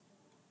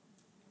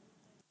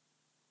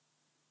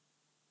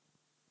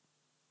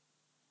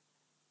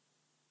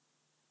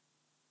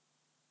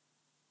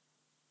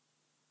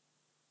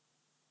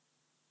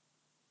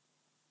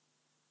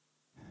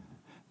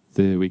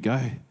There we go.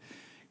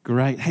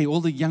 Great. Hey, all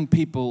the young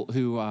people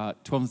who are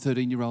 12 and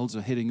 13-year-olds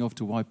are heading off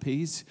to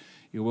YPs.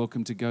 You're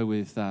welcome to go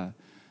with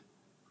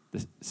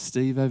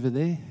Steve over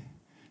there.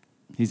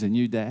 He's a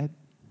new dad.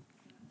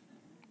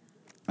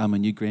 I'm a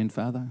new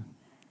grandfather.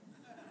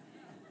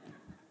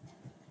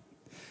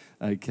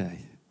 Okay.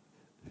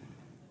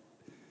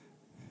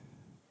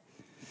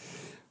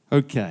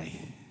 Hey,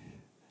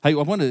 I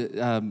want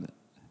to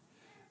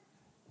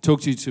talk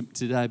to you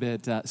today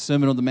about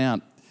Sermon on the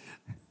Mount.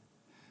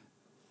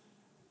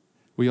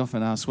 We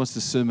often ask, what's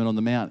the Sermon on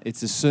the Mount?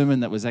 It's a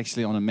sermon that was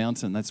actually on a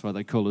mountain. That's why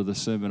they call it the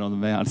Sermon on the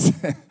Mount.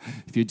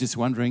 If you're just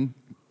wondering,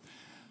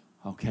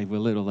 okay,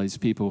 we'll let all those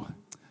people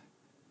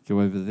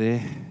go over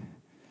there,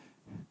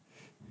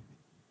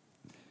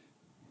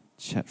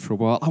 chat for a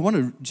while. I want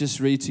to just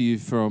read to you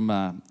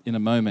from, in a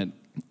moment,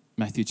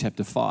 Matthew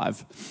chapter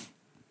 5.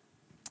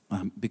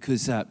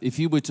 Because if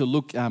you were to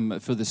look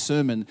for the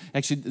sermon,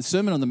 actually the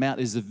Sermon on the Mount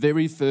is the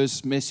very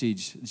first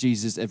message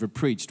Jesus ever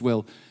preached.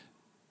 Well,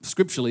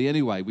 scripturally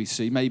anyway, we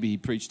see, maybe he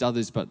preached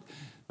others, but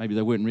maybe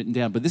they weren't written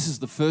down. But this is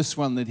the first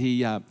one that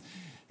he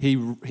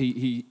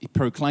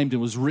proclaimed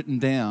and was written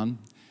down.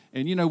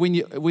 And you know,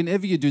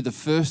 whenever you do the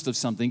first of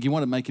something, you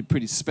want to make it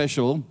pretty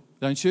special,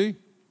 don't you?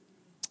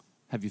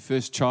 Have your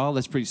first child,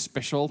 that's pretty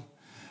special.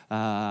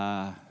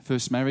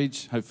 First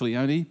marriage, hopefully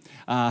only.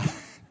 I'll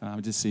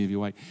just see if you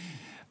wait.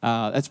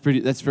 That's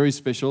very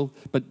special.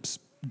 But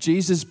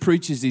Jesus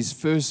preaches his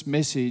first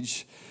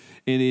message,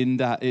 and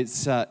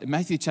it's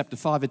Matthew chapter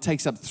 5. It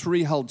takes up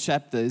 3 whole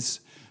chapters,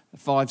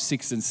 5,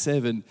 6, and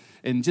 7.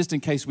 And just in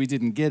case we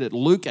didn't get it,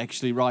 Luke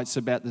actually writes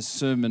about the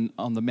Sermon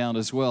on the Mount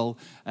as well.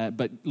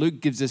 But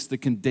Luke gives us the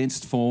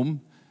condensed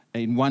form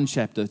in one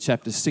chapter,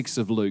 chapter 6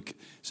 of Luke.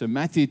 So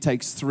Matthew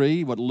takes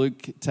 3, what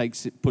Luke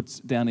puts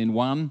down in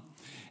 1.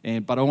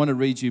 But I want to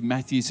read you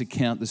Matthew's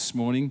account this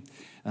morning.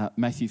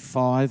 Matthew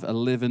 5,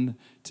 11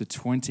 to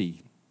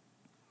 20.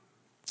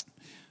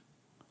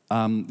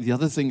 The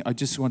other thing I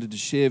just wanted to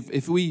share,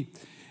 if we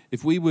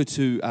were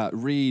to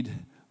read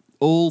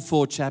all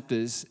 4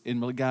 chapters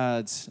in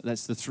regards,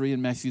 that's the 3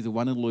 in Matthew, the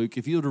 1 in Luke,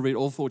 if you were to read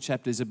all 4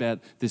 chapters about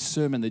this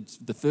sermon,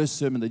 the first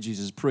sermon that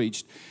Jesus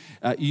preached,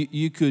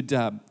 you could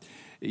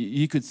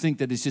think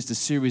that it's just a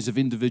series of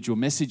individual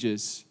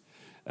messages.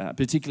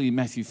 Particularly in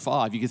Matthew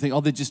 5, you can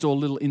think, they're just all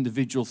little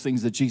individual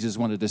things that Jesus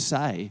wanted to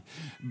say.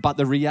 But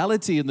the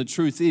reality and the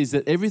truth is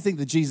that everything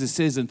that Jesus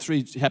says in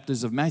 3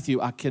 chapters of Matthew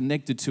are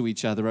connected to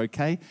each other,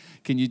 okay?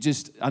 Can you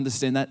just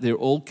understand that? They're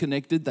all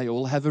connected. They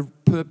all have a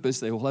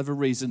purpose. They all have a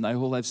reason. They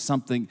all have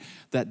something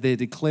that they're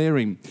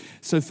declaring.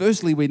 So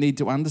firstly, we need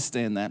to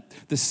understand that.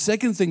 The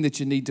second thing that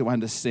you need to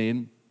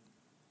understand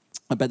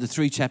about the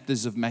 3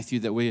 chapters of Matthew,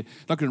 that we're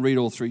not going to read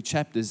all 3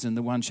 chapters in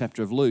the 1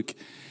 chapter of Luke,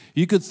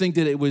 you could think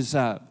that it was...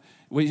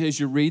 as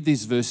you read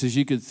these verses,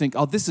 you could think,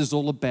 this is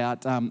all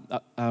about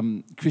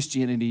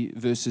Christianity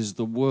versus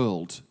the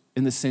world,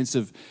 in the sense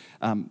of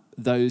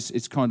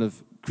it's kind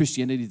of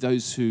Christianity,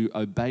 those who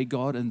obey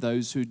God and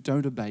those who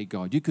don't obey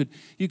God. You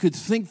could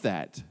think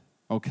that,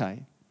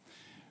 okay?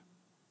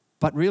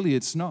 But really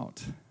it's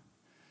not.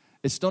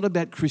 It's not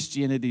about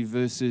Christianity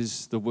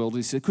versus the world.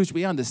 Because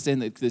we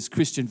understand that there's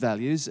Christian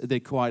values. They're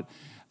quite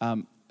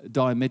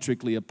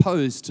diametrically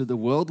opposed to the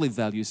worldly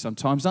values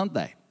sometimes, aren't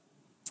they?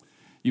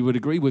 You would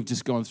agree. We've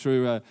just gone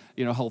through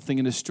a whole thing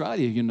in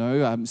Australia,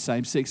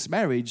 same-sex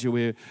marriage,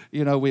 where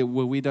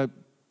we don't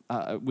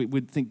we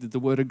would think that the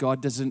Word of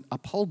God doesn't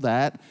uphold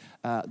that.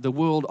 The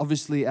world,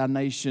 obviously, our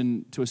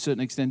nation to a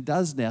certain extent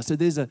does now. So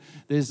there's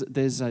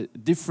a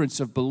difference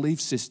of belief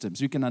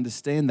systems. You can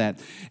understand that,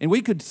 and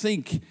we could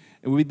think.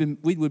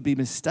 We would be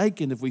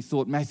mistaken if we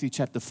thought Matthew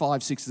chapter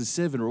 5, 6, and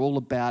 7 are all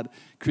about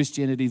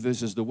Christianity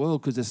versus the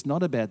world, because it's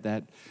not about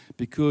that.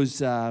 Because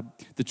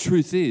the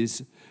truth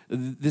is,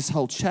 this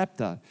whole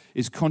chapter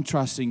is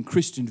contrasting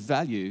Christian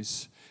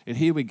values, and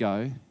here we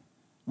go,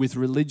 with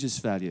religious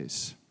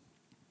values.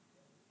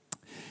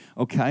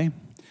 Okay?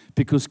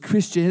 Because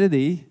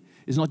Christianity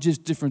is not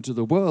just different to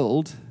the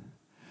world,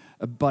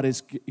 but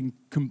it's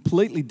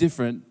completely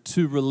different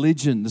to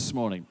religion this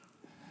morning.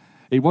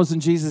 It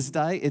wasn't Jesus'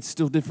 day, it's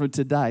still different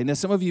today. Now,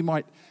 some of you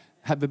might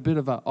have a bit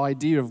of an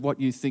idea of what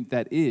you think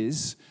that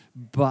is,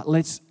 but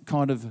let's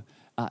kind of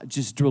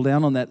just drill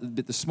down on that a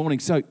bit this morning.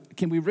 So,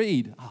 can we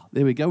read?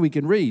 There we go, we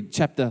can read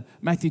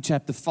Matthew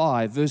chapter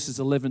 5, verses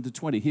 11 to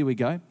 20. Here we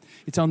go.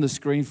 It's on the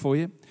screen for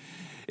you.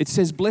 It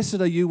says,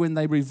 "Blessed are you when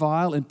they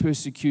revile and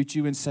persecute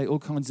you and say all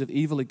kinds of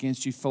evil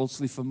against you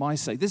falsely for my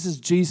sake." This is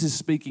Jesus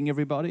speaking,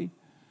 everybody.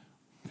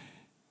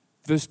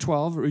 Verse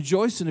 12,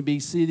 "Rejoice and be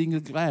exceedingly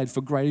glad, for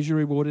great is your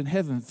reward in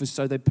heaven, for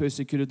so they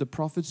persecuted the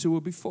prophets who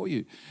were before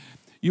you.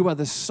 You are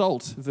the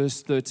salt,"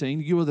 verse 13,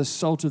 "you are the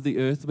salt of the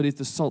earth, but if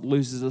the salt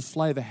loses its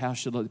flavor, how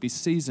shall it be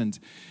seasoned?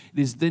 It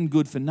is then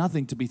good for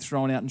nothing to be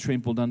thrown out and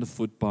trampled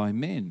underfoot by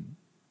men.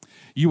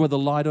 You are the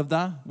light of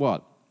the,"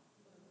 what?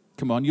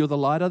 Come on, you're the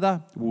light of the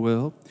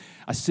world.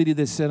 A city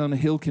that's set on a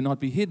hill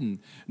cannot be hidden,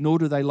 nor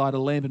do they light a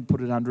lamp and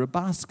put it under a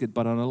basket,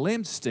 but on a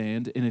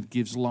lampstand, and it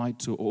gives light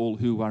to all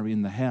who are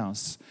in the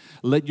house.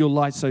 Let your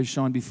light so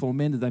shine before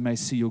men that they may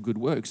see your good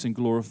works and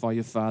glorify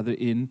your Father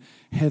in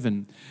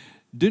heaven.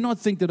 Do not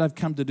think that I've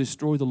come to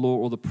destroy the law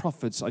or the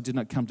prophets. I did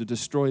not come to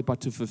destroy,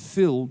 but to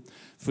fulfill.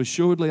 For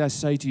assuredly I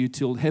say to you,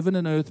 till heaven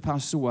and earth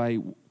pass away,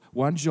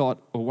 one jot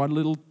or one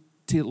little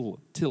tittle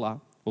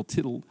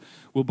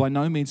will by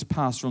no means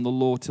pass from the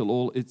law till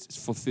all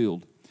it's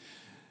fulfilled.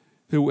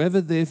 Whoever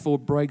therefore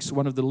breaks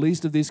one of the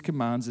least of these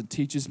commands and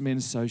teaches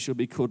men so shall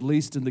be called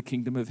least in the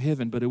kingdom of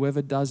heaven. But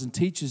whoever does and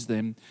teaches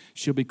them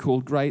shall be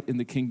called great in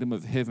the kingdom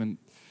of heaven.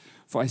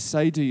 For I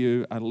say to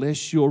you,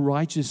 unless your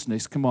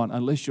righteousness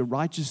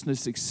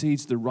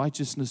exceeds the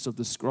righteousness of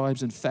the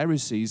scribes and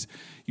Pharisees,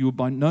 you will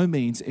by no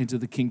means enter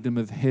the kingdom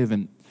of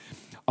heaven.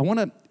 I want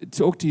to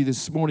talk to you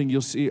this morning.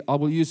 You'll see I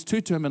will use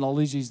two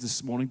terminologies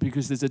this morning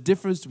because there's a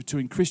difference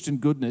between Christian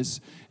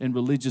goodness and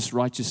religious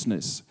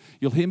righteousness.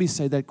 You'll hear me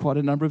say that quite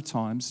a number of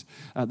times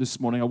this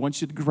morning. I want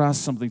you to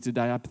grasp something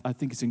today. I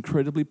think it's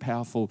incredibly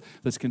powerful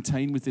that's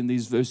contained within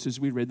these verses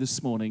we read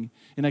this morning.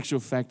 In actual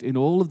fact, in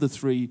all of the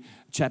 3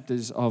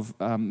 chapters of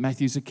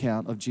Matthew's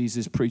account of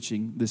Jesus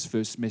preaching this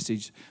first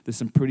message, there's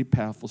some pretty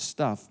powerful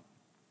stuff.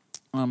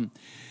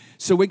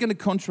 So we're going to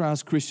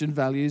contrast Christian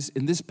values.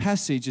 And this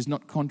passage is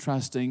not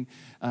contrasting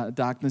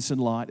darkness and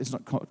light. It's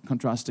not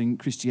contrasting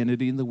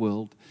Christianity in the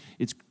world.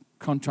 It's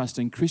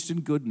contrasting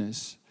Christian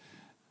goodness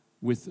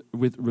with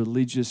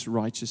religious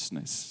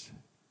righteousness.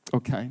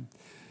 Okay?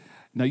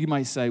 Now you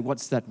may say,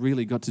 what's that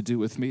really got to do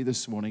with me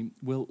this morning?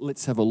 Well,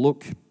 let's have a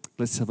look.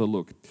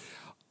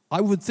 I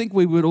would think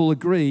we would all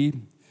agree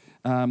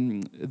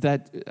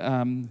that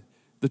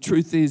the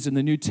truth is, in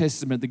the New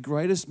Testament, the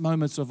greatest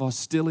moments of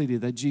hostility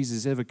that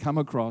Jesus ever come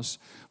across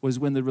was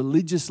when the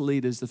religious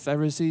leaders, the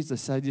Pharisees, the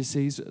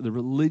Sadducees, the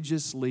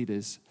religious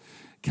leaders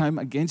came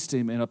against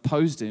him and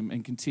opposed him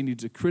and continued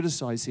to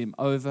criticize him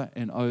over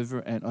and over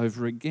and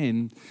over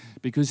again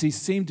because he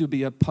seemed to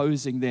be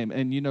opposing them.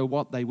 And you know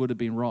what? They would have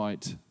been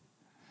right.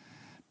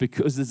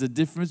 Because there's a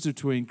difference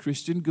between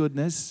Christian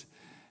goodness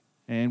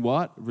and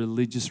what?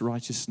 Religious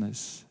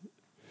righteousness.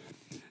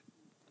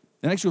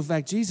 In actual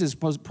fact, Jesus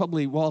was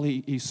probably, while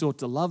he sought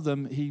to love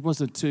them, he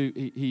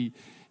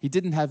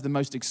didn't have the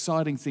most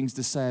exciting things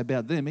to say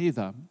about them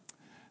either.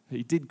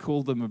 He did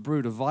call them a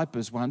brood of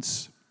vipers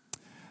once,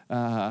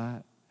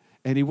 and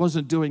he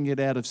wasn't doing it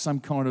out of some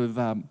kind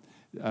of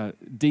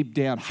deep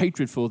down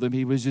hatred for them.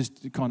 He was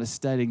just kind of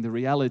stating the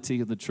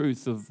reality and the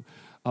truth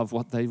of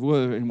what they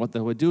were and what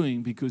they were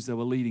doing because they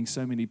were leading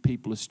so many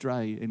people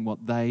astray in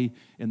what they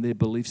and their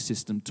belief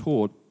system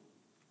taught.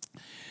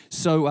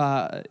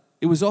 So,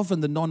 it was often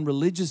the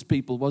non-religious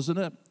people, wasn't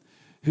it,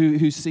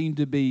 who seemed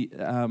to be,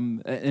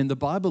 and the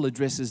Bible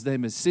addresses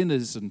them as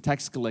sinners and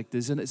tax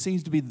collectors, and it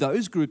seems to be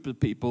those group of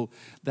people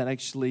that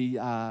actually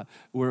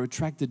were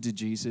attracted to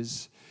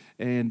Jesus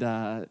and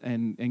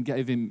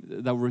gave him,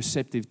 they were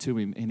receptive to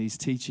him in his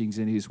teachings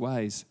and his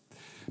ways.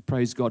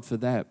 Praise God for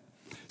that.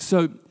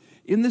 So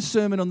in the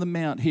Sermon on the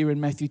Mount here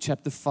in Matthew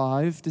chapter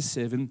 5 to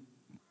 7,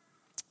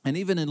 and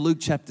even in Luke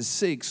chapter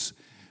 6,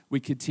 we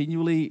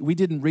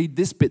didn't read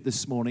this bit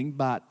this morning,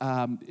 but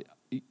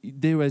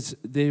there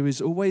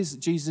is always,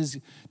 Jesus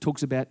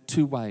talks about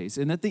 2 ways.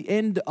 And at the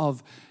end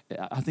of,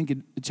 I think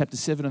in chapter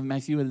 7 of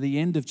Matthew, and at the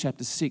end of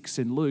chapter 6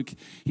 in Luke,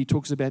 he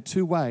talks about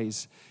 2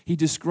 ways. He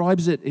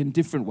describes it in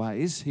different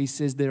ways. He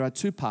says there are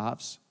 2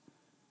 paths.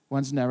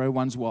 One's narrow,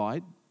 one's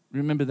wide.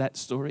 Remember that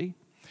story?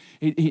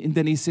 And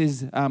then he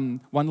says,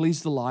 one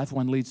leads to life,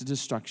 one leads to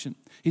destruction.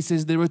 He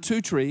says there are 2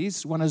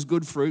 trees. One has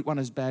good fruit, one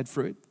has bad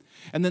fruit.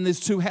 And then there's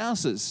 2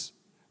 houses.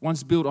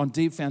 One's built on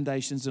deep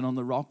foundations and on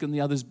the rock, and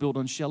the other's built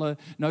on shallow,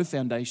 no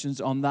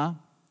foundations, on the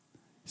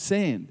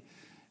sand.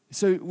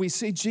 So we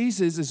see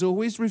Jesus is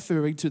always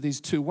referring to these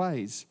 2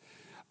 ways.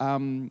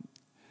 And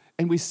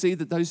we see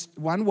that those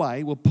one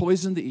way will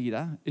poison the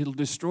eater, it'll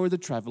destroy the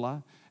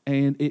traveler,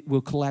 and it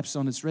will collapse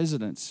on its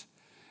residents.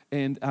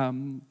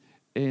 And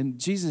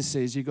Jesus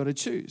says you've got to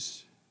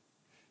choose.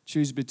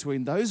 Choose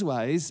between those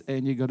ways,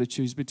 and you've got to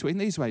choose between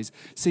these ways.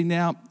 See,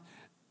 now,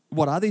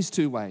 what are these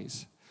 2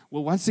 ways?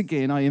 Well, once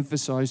again, I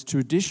emphasize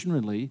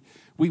traditionally,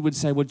 we would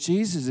say, well,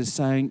 Jesus is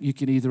saying you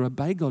can either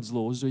obey God's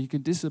laws or you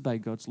can disobey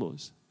God's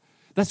laws.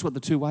 That's what the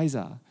 2 ways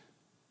are.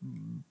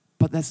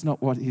 But that's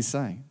not what he's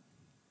saying.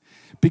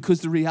 Because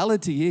the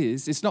reality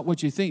is, it's not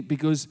what you think,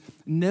 because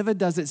never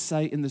does it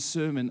say in the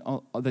sermon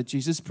that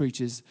Jesus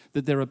preaches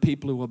that there are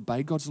people who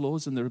obey God's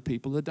laws and there are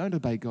people that don't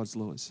obey God's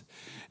laws.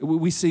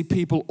 We see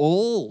people,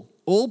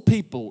 all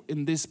people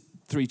in this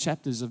 3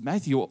 chapters of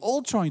Matthew are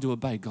all trying to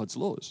obey God's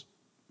laws.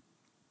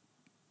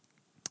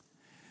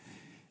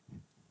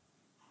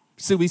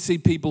 So we see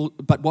people,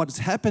 but what's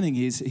happening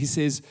is, he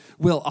says,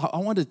 well, I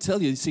want to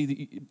tell you,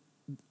 see,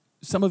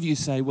 some of you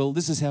say, well,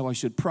 this is how I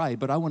should pray,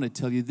 but I want to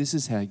tell you this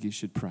is how you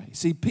should pray.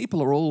 See,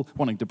 people are all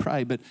wanting to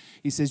pray, but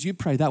he says, you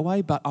pray that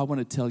way, but I want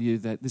to tell you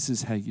that this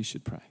is how you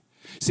should pray.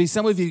 See,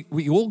 some of you,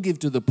 we all give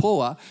to the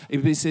poor.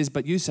 If it says,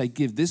 but you say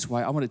give this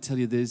way, I want to tell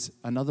you there's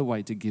another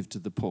way to give to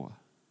the poor.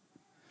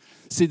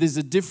 See, there's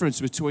a difference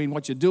between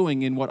what you're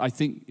doing and what I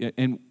think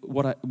and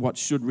what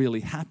should really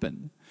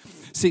happen.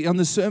 See, on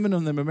the Sermon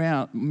on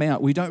the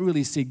Mount, we don't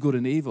really see good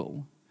and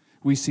evil.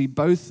 We see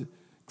both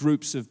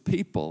groups of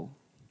people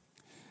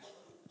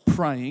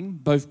praying,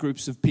 both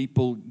groups of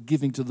people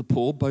giving to the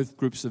poor, both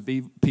groups of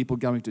people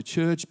going to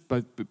church,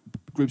 both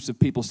groups of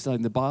people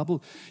studying the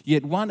Bible.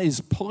 Yet one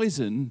is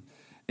poison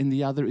and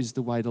the other is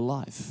the way to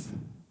life.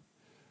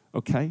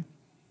 Okay?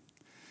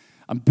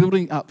 I'm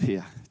building up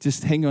here.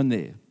 Just hang on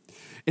there.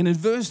 And in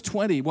verse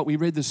 20, what we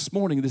read this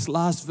morning, this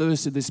last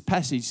verse of this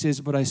passage says,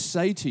 but I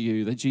say to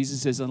you, that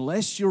Jesus says,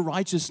 unless your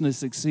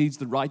righteousness exceeds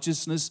the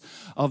righteousness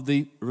of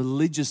the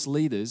religious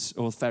leaders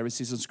or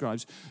Pharisees and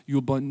scribes, you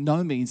will by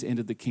no means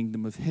enter the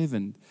kingdom of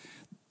heaven.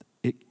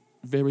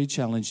 Very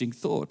challenging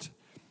thought.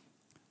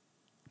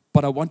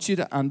 But I want you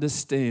to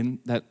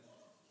understand that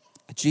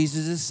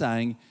Jesus is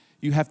saying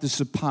you have to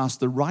surpass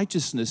the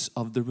righteousness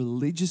of the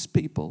religious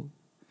people.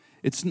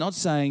 It's not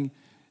saying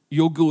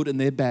you're good and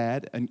they're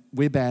bad, and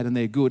we're bad and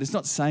they're good. It's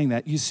not saying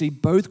that. You see,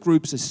 both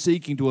groups are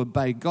seeking to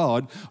obey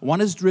God. One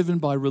is driven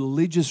by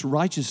religious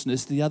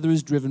righteousness. The other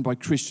is driven by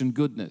Christian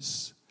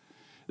goodness.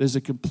 There's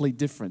a complete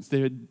difference.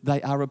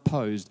 They are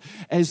opposed.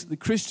 As the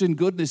Christian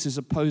goodness is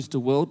opposed to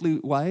worldly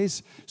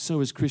ways,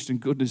 so is Christian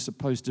goodness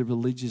opposed to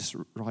religious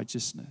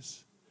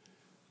righteousness.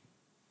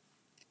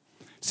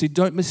 See,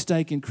 don't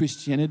mistake in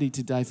Christianity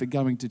today for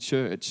going to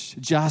church,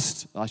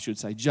 just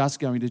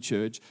going to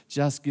church,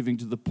 just giving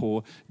to the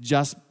poor,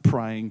 just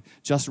praying,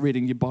 just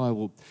reading your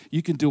Bible.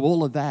 You can do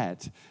all of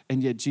that,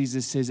 and yet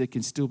Jesus says it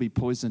can still be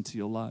poison to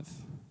your life.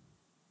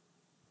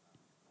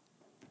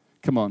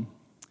 Come on.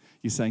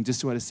 You're saying,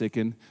 just wait a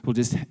second. Well,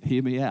 just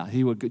hear me out.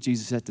 Hear what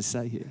Jesus had to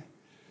say here.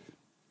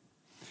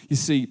 You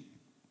see,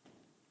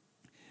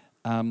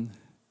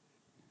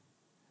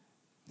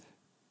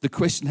 the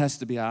question has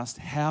to be asked,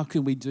 how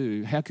can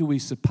we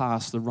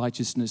surpass the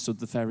righteousness of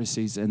the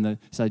Pharisees and the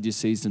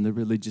Sadducees and the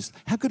religious?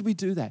 How could we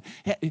do that?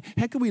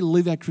 How can we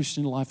live our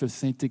Christian life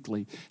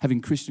authentically,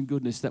 having Christian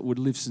goodness that would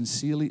live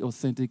sincerely,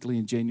 authentically,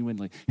 and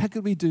genuinely? How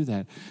could we do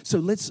that? So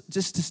let's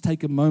just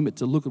take a moment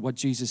to look at what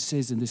Jesus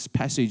says in this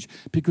passage,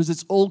 because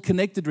it's all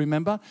connected,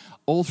 remember?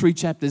 All 3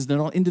 chapters, they're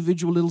not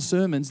individual little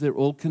sermons, they're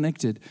all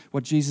connected.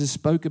 What Jesus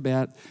spoke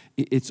about,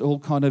 it's all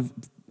kind of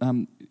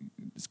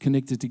it's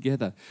connected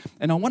together.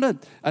 And I want to,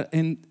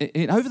 and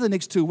over the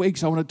next 2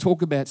 weeks, I want to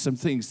talk about some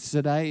things.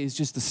 Today is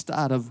just the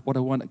start of what I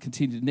want to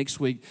continue next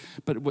week.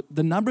 But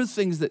the number of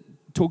things that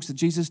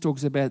Jesus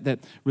talks about,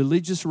 that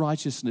religious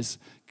righteousness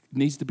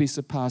needs to be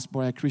surpassed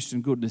by our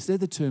Christian goodness. They're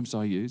the terms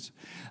I use.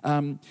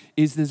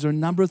 There's a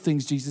number of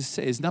things Jesus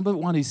says. Number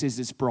 1, he says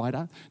it's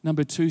brighter.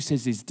 Number 2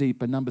 says it's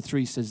deeper. Number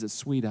 3 says it's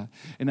sweeter.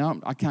 And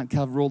I can't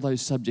cover all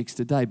those subjects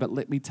today, but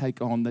let me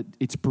take on that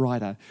it's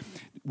brighter.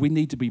 We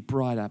need to be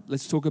brighter.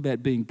 Let's talk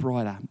about being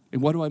brighter.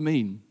 And what do I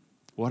mean?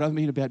 What do I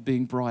mean about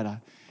being brighter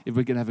if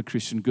we're going to have a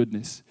Christian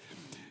goodness?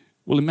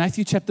 Well, in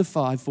Matthew chapter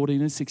 5, 14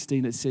 and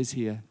 16, it says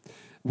here,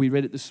 we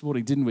read it this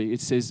morning, didn't we?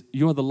 It says,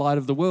 you are the light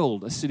of the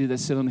world. A city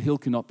that's set on a hill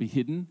cannot be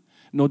hidden,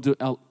 nor do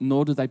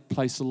they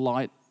place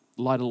light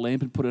a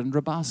lamp and put it under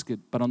a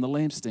basket, but on the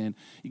lampstand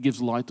it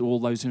gives light to all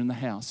those who are in the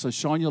house. So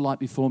shine your light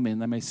before men,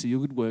 they may see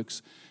your good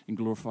works and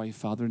glorify your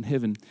Father in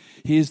heaven.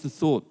 Here's the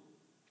thought.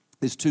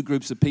 There's 2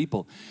 groups of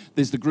people.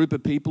 There's the group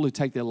of people who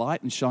take their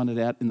light and shine it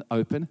out in the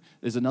open.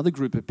 There's another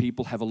group of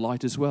people who have a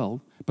light as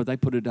well, but they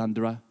put it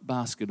under a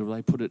basket, or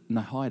they put it and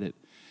they hide it.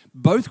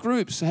 Both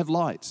groups have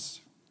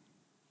lights.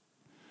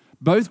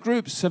 Both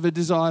groups have a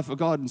desire for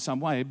God in some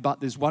way,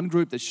 but there's one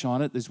group that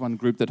shine it, there's one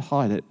group that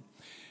hide it.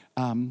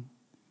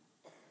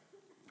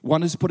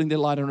 One is putting their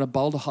light in a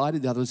bowl to hide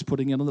it, the other is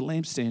putting it on the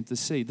lampstand to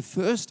see. The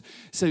first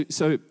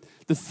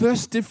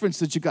difference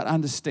that you've got to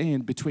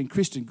understand between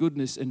Christian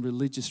goodness and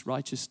religious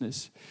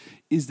righteousness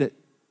is that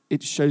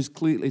it's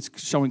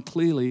showing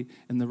clearly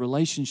in the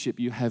relationship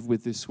you have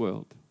with this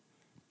world.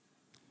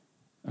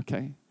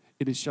 Okay?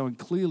 It is showing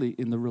clearly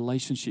in the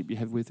relationship you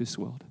have with this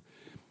world.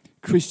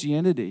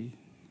 Christian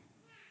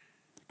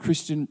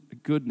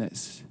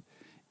goodness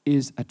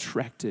is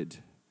attracted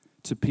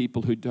to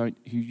people who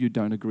you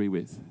don't agree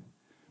with.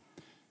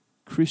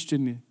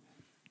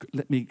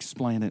 Let me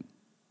explain it.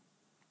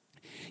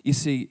 You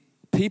see,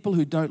 people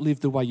who don't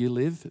live the way you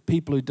live,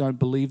 people who don't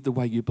believe the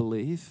way you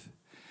believe,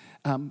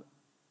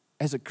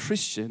 as a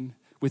Christian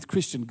with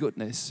Christian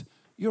goodness,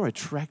 you're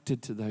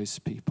attracted to those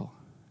people.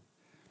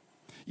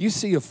 You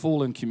see a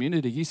fallen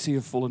community, you see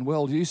a fallen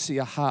world, you see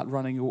a heart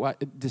running away,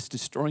 just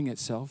destroying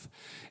itself.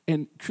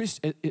 And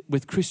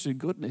with Christian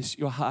goodness,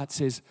 your heart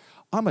says,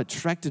 I'm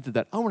attracted to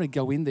that. I want to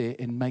go in there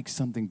and make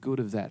something good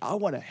of that. I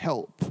want to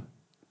help.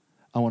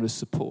 I want to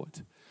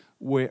support.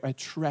 We're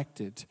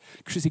attracted.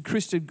 See,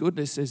 Christian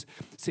goodness is,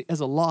 as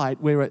a light,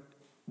 we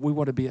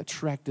want to be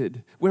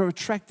attracted. We're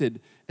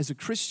attracted as a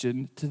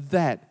Christian to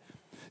that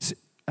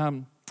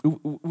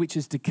which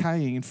is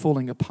decaying and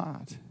falling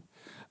apart.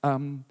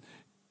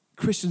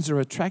 Christians are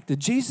attracted.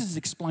 Jesus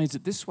explains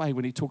it this way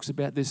when he talks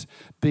about this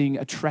being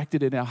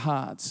attracted in our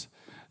hearts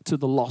to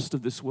the lost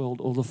of this world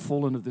or the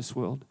fallen of this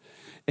world.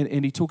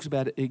 And he talks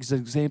about it as an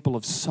example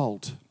of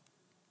salt.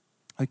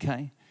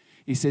 Okay?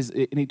 He says,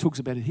 and he talks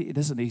about it here,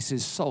 doesn't he? He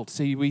says salt.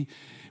 See,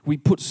 we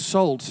put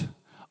salt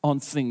on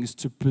things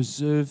to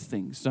preserve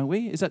things, don't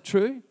we? Is that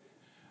true?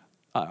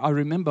 I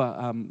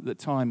remember the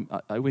time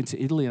I went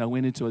to Italy and I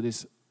went into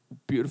this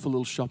beautiful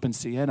little shop in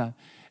Siena,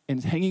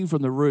 and hanging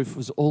from the roof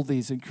was all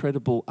these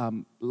incredible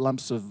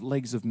lumps of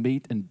legs of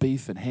meat and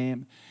beef and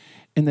ham.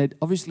 And they'd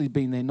obviously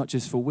been there not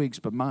just for weeks,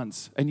 but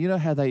months. And you know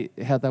how they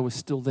were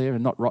still there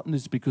and not rotten?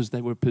 Is because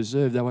they were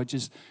preserved. They were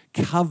just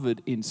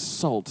covered in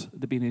salt.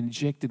 They'd been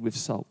injected with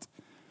salt.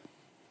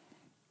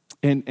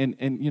 And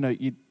you know,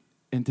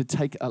 to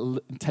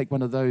take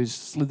one of those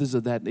slithers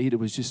of that and eat it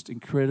was just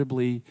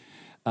incredibly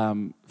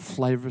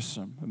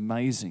flavorsome,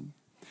 amazing.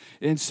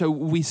 And so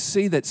we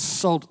see that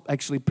salt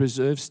actually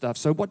preserves stuff.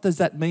 So what does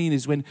that mean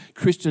is when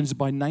Christians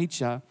by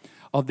nature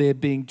of their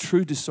being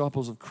true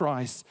disciples of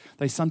Christ,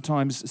 they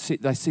sometimes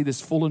see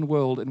this fallen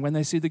world, and when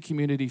they see the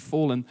community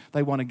fallen,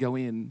 they want to go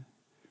in.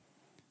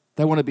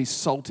 They want to be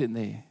salt in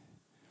there.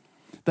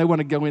 They want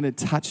to go in and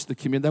touch the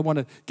community. They want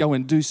to go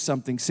and do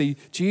something. See,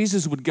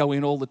 Jesus would go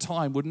in all the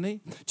time, wouldn't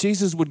he?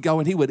 Jesus would go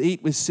and he would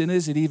eat with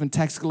sinners and even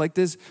tax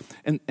collectors.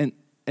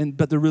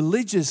 But the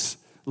religious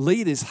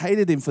leaders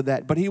hated him for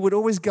that, but he would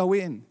always go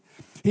in.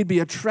 He'd be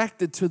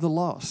attracted to the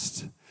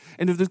lost.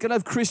 And if there's going to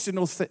have Christian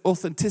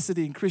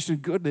authenticity and Christian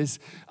goodness,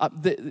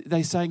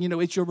 they're saying, you know,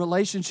 it's your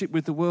relationship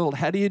with the world.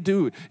 How do you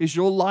do it? Is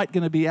your light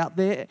going to be out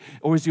there,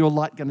 or is your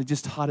light going to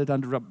just hide it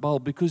under a bowl?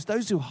 Because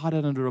those who hide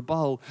it under a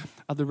bowl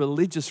are the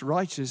religious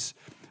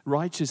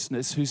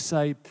righteousness who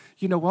say,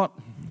 you know what,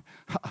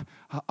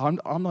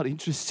 I'm not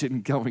interested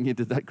in going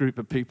into that group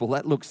of people.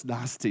 That looks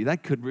nasty.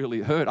 That could really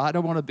hurt. I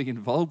don't want to be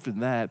involved in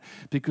that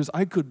because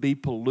I could be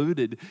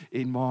polluted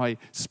in my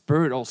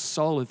spirit or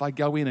soul if I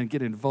go in and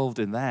get involved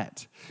in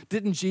that.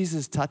 Didn't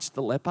Jesus touch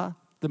the leper,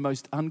 the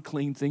most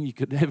unclean thing you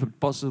could ever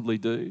possibly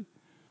do?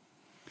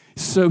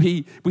 So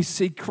we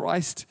see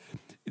Christ,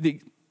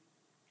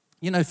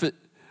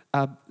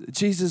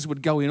 Jesus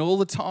would go in all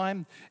the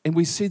time, and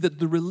we see that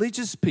the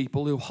religious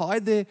people who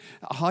hide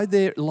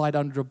their light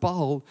under a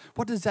bowl,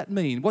 what does that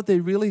mean? What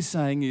they're really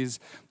saying is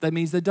that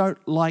means they don't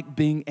like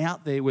being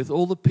out there with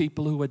all the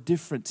people who are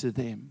different to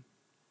them.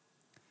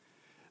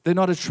 They're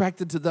not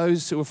attracted to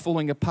those who are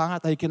falling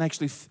apart. They can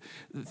actually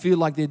feel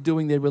like they're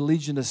doing their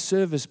religion a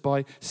service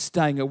by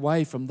staying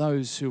away from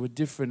those who are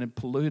different and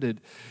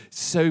polluted.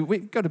 So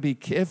we've got to be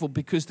careful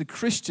because the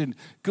Christian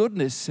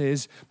goodness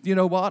says, you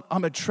know what?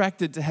 I'm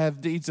attracted to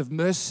have deeds of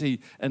mercy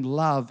and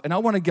love. And I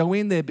want to go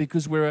in there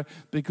because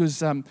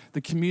the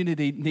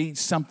community needs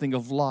something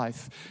of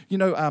life. You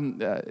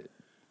know,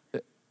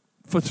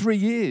 for 3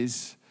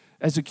 years,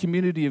 as a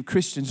community of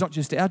Christians, not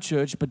just our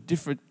church, but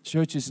different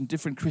churches and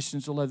different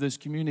Christians all over this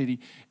community,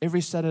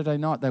 every Saturday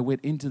night they went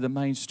into the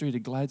main street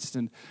of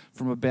Gladstone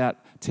from about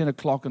 10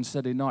 o'clock on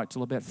Saturday night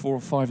till about 4 or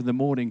 5 in the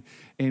morning,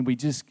 and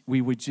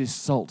we were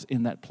just salt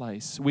in that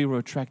place. We were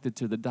attracted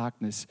to the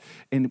darkness,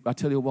 and I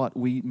tell you what,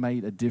 we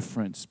made a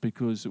difference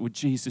because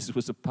Jesus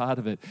was a part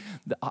of it.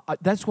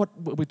 That's what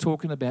we're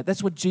talking about.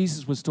 That's what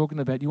Jesus was talking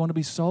about. You want to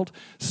be salt?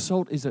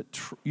 Salt is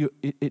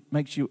it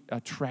makes you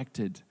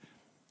attracted.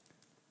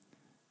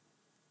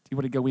 You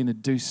want to go in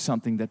and do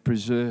something that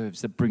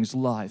preserves, that brings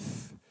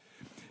life.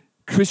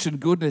 Christian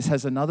goodness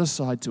has another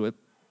side to it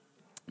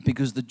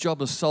because the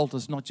job of salt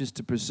is not just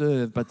to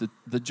preserve, but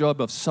the job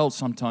of salt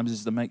sometimes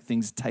is to make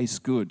things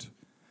taste good.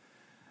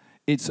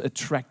 It's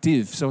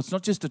attractive. So it's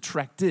not just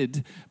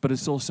attracted, but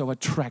it's also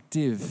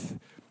attractive.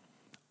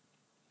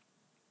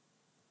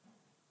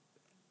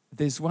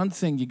 There's one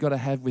thing you've got to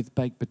have with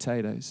baked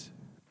potatoes.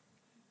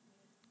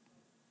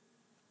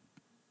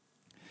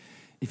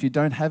 If you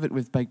don't have it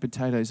with baked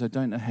potatoes, I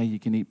don't know how you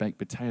can eat baked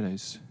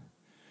potatoes.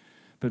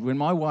 But when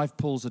my wife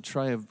pulls a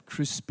tray of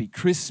crispy,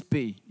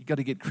 you got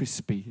to get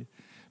crispy,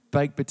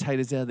 baked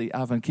potatoes out of the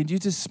oven. Can you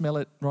just smell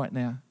it right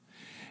now?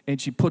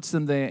 And she puts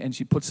them there and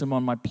she puts them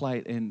on my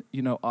plate. And,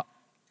 you know,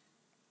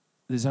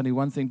 there's only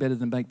one thing better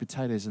than baked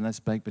potatoes, and that's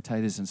baked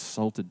potatoes and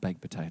salted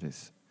baked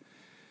potatoes.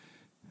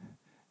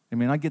 I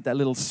mean, I get that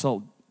little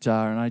salt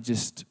jar and I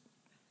just...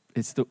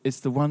 It's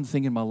the one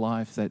thing in my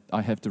life that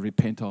I have to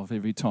repent of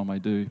every time I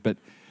do. But,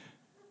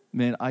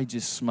 man, I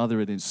just smother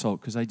it in salt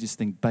because I just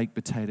think baked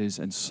potatoes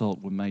and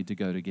salt were made to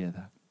go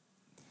together.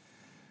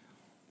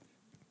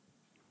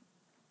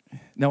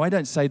 Now, I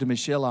don't say to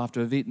Michelle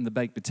after I've eaten the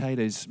baked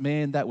potatoes,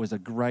 man, that was a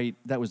great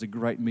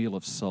meal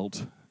of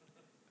salt.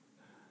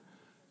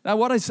 Now,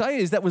 what I say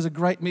is that was a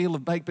great meal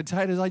of baked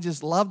potatoes. I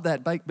just love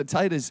that baked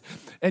potatoes.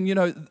 And, you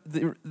know,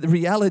 the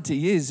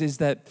reality is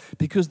that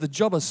because the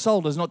job of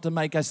salt is not to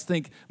make us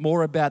think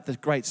more about the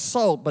great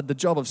salt, but the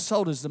job of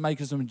salt is to make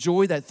us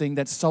enjoy that thing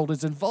that salt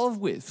is involved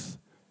with.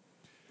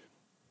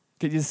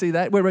 Can you see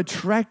that? We're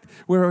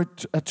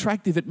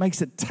attractive. It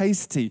makes it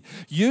tasty.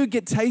 You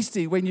get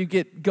tasty when you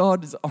get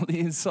God on the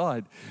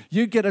inside.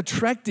 You get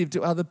attractive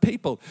to other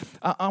people.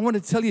 I want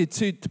to tell you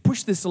to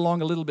push this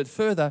along a little bit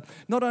further.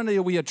 Not only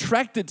are we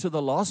attracted to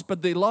the lost,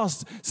 but the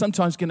lost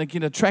sometimes going to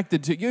get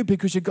attracted to you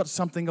because you've got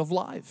something of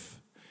life.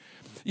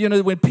 You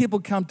know, when people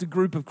come to a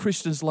group of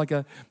Christians like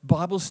a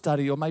Bible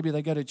study, or maybe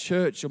they go to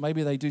church, or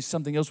maybe they do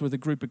something else with a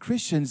group of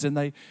Christians, and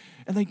they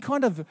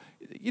kind of,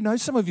 you know,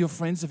 some of your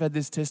friends have had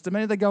this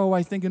testimony. They go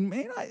away thinking,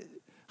 man,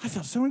 I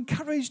felt so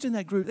encouraged in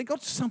that group. They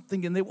got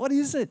something in there. What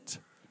is it?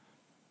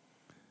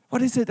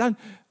 What is it? And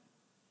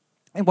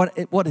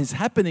what is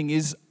happening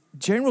is,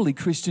 generally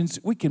Christians,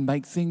 we can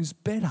make things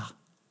better.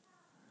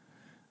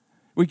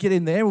 We get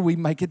in there and we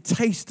make it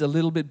taste a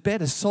little bit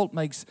better. Salt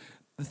makes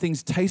the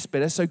things taste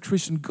better, so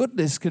Christian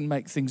goodness can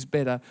make things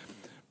better.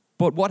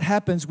 But what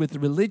happens with the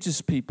religious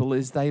people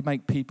is they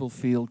make people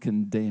feel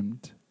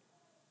condemned.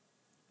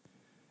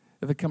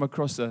 Ever come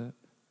across a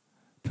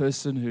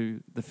person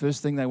who the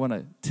first thing they want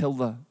to tell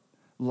the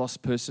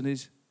lost person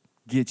is,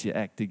 get your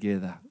act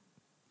together?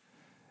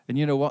 And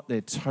you know what?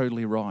 They're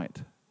totally right.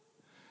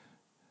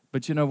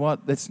 But you know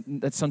what?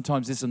 That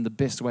sometimes isn't the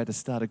best way to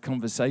start a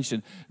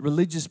conversation.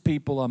 Religious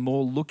people are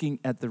more looking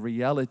at the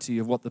reality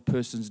of what the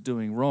person's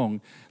doing wrong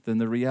than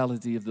the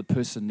reality of the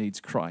person needs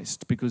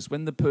Christ. Because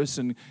when the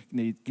person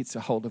gets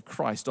a hold of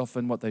Christ,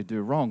 often what they do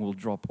wrong will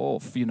drop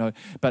off, you know.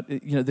 But,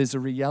 you know, there's a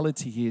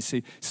reality here.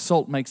 See,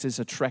 salt makes us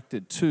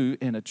attracted to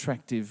and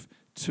attractive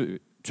to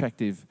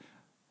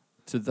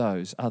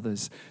those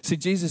others. See,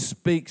 Jesus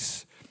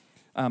speaks.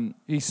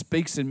 He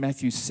speaks in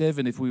Matthew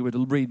 7. If we were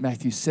to read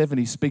Matthew 7,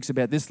 he speaks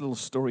about this little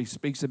story. He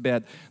speaks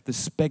about the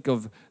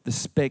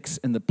specks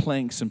and the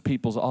planks in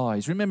people's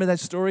eyes. Remember that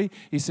story?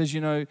 He says,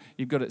 you know,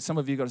 some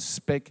of you got a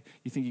speck.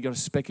 You think you got a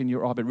speck in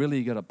your eye, but really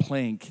you got a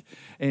plank.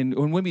 And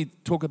when we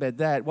talk about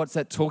that, what's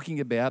that talking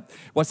about?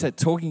 What's that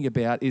talking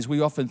about is we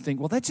often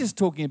think, well, that's just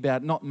talking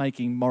about not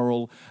making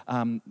moral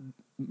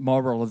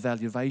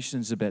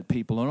evaluations about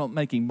people, or not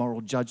making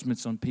moral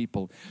judgments on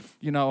people.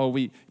 You know, or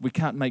we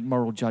can't make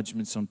moral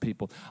judgments on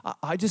people.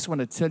 I just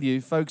want to tell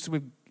you, folks,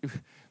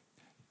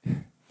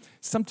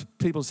 some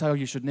people say, oh,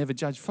 you should never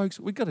judge. Folks,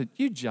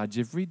 you judge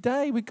every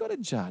day. We've got to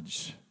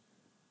judge.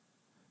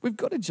 We've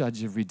got to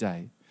judge every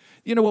day.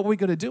 You know, what we've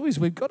got to do is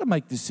we've got to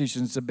make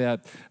decisions about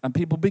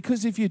people,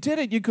 because if you did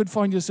it, you could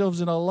find yourselves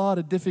in a lot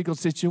of difficult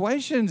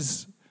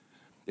situations.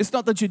 It's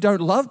not that you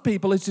don't love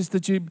people, it's just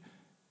that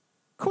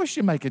of course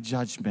you make a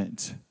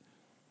judgment.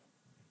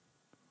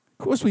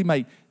 Of course we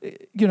make,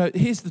 you know,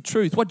 here's the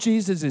truth. What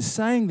Jesus is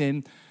saying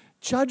then,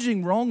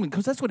 judging wrongly,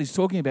 because that's what he's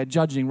talking about,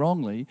 judging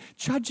wrongly.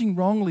 Judging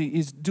wrongly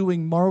is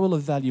doing moral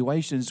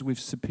evaluations with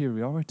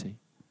superiority.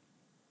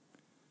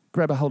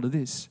 Grab a hold of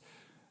this.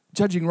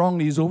 Judging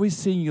wrongly is always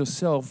seeing your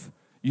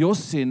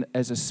sin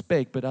as a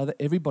speck, but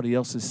everybody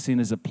else's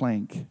sin as a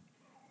plank.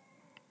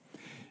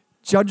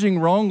 Judging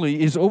wrongly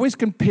is always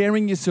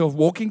comparing yourself,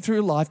 walking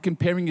through life,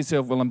 comparing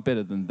yourself, well, I'm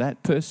better than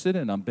that person,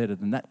 and I'm better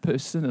than that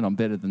person, and I'm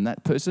better than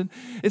that person.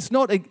 It's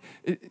not,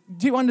 do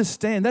you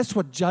understand? That's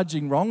what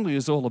judging wrongly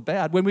is all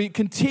about. When we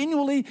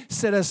continually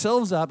set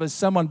ourselves up as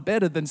someone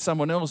better than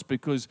someone else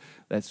because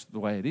that's the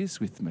way it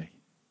is with me.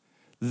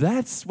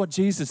 That's what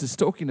Jesus is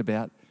talking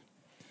about.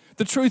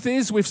 The truth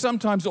is, we've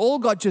sometimes all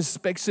got just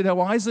specks in our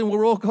eyes, and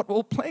we're all got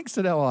planks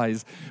in our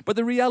eyes. But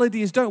the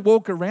reality is, don't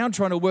walk around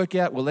trying to work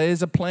out, well,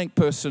 there's a plank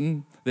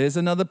person, there's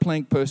another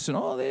plank person.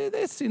 Oh,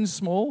 their sin's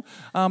small.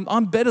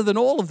 I'm better than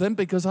all of them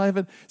because I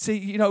haven't. See,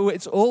 you know,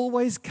 it's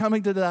always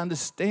coming to the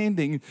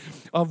understanding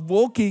of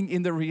walking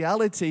in the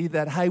reality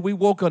that, hey, we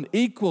walk on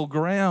equal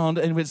ground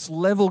and it's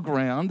level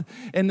ground.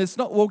 And it's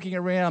not walking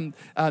around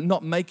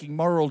not making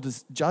moral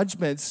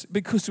judgments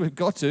because we've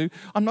got to.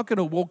 I'm not going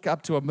to walk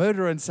up to a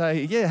murderer and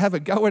say, yeah, have a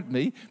go at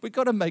me. We've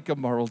got to make a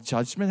moral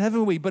judgment,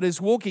 haven't we? But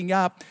it's walking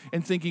up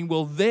and thinking,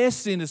 well, their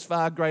sin is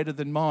far greater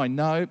than mine.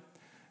 No,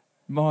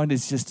 mine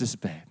is just as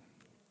bad.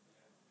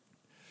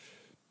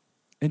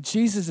 And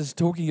Jesus is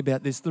talking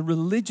about this. The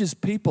religious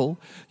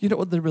people, you know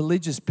what the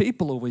religious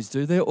people always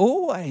do? They're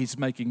always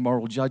making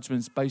moral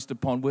judgments based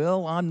upon,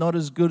 well, I'm not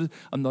as good,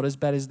 I'm not as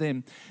bad as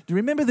them. Do you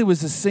remember there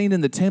was a scene in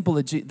the temple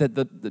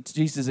that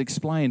Jesus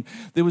explained?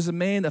 There was a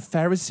man, a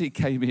Pharisee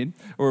came in,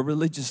 or a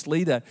religious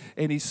leader,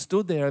 and he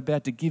stood there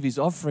about to give his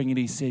offering, and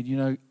he said, you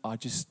know, I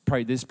just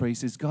prayed this prayer. He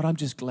says, God, I'm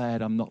just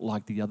glad I'm not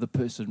like the other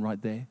person right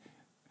there.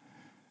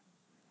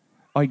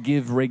 I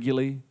give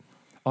regularly.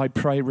 I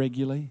pray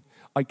regularly.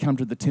 I come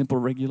to the temple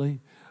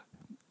regularly.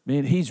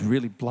 Man, he's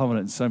really blowing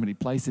it in so many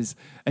places.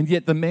 And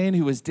yet the man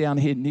who was down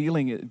here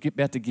kneeling,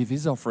 about to give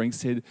his offering,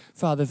 said,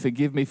 Father,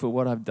 forgive me for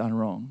what I've done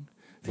wrong.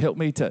 Help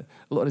me to,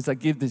 Lord, as I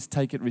give this,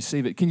 take it,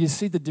 receive it. Can you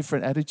see the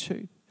different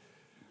attitude?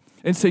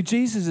 And so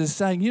Jesus is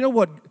saying, you know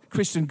what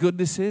Christian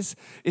goodness is?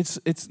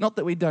 It's not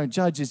that we don't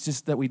judge, it's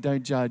just that we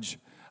don't judge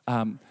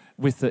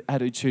with the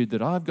attitude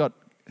that I've got,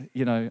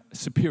 you know,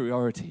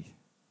 superiority.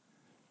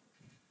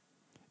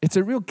 It's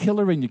a real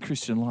killer in your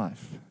Christian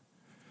life.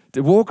 To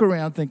walk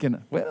around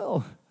thinking,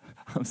 well,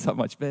 I'm so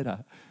much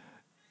better.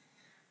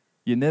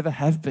 You never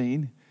have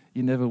been.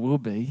 You never will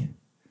be.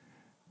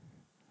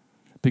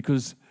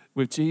 Because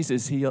with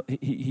Jesus,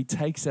 he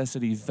takes us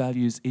and he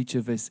values each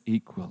of us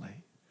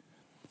equally.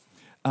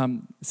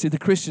 See, the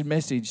Christian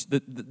message,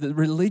 the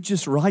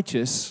religious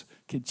righteous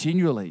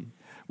continually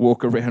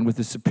walk around with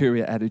a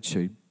superior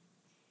attitude,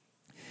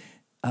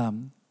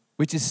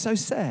 which is so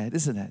sad,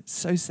 isn't it?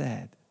 So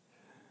sad.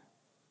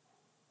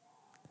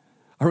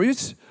 I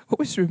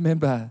always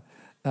remember,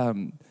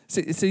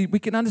 see, we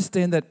can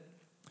understand that.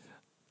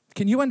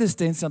 Can you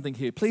understand something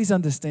here? Please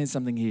understand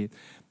something here.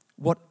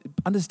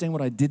 Understand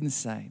what I didn't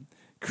say.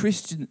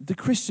 The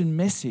Christian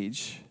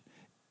message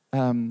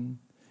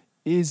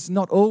is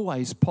not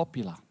always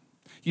popular.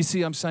 You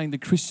see, I'm saying the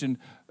Christian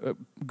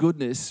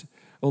goodness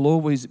will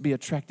always be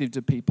attractive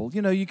to people.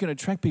 You know, you can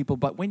attract people,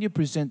 but when you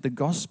present the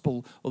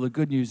gospel or the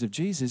good news of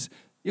Jesus,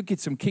 you'll get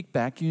some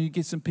kickback. You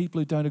get some people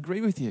who don't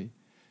agree with you.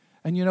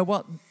 And you know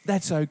what?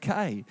 That's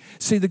okay.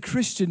 See, the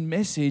Christian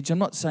message, I'm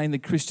not saying the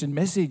Christian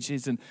message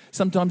isn't,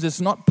 sometimes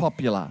it's not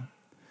popular.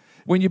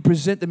 When you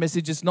present the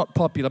message, it's not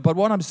popular. But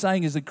what I'm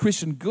saying is that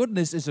Christian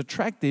goodness is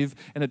attractive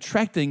and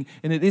attracting,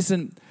 and it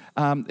isn't,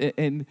 and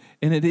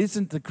it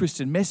isn't the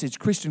Christian message.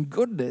 Christian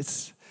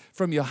goodness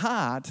from your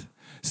heart.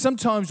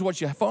 Sometimes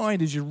what you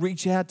find is you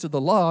reach out to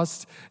the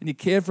lost and you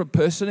care for a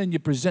person and you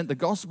present the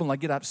gospel and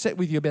they get upset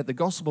with you about the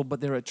gospel, but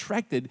they're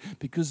attracted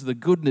because of the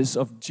goodness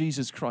of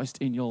Jesus Christ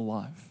in your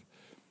life.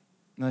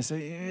 And they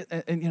say,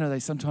 and you know, they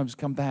sometimes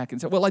come back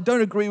and say, well, I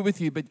don't agree with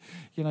you, but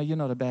you know, you're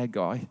not a bad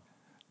guy.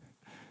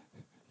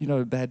 You're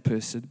not a bad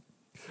person.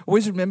 I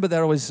always remember that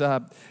I was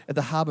at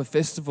the Harbour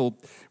Festival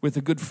with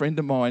a good friend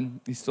of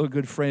mine. He's still a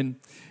good friend.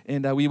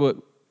 And we were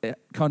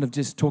kind of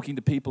just talking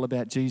to people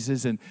about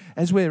Jesus. And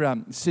as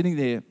we're sitting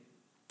there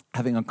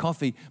having a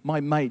coffee, my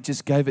mate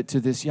just gave it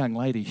to this young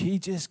lady. He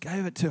just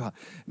gave it to her.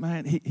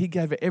 Man, he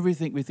gave her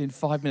everything within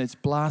 5 minutes,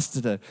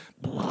 blasted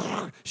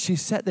her. She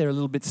sat there a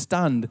little bit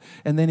stunned.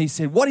 And then he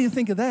said, what do you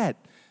think of that?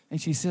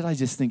 And she said, I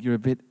just think you're a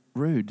bit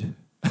rude.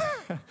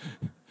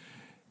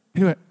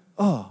 He went,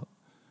 oh.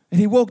 And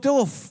he walked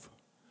off.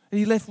 And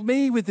he left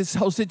me with this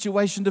whole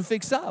situation to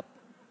fix up.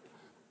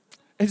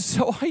 And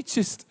so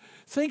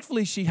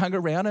thankfully she hung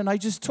around and I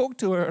just talked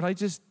to her and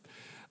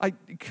I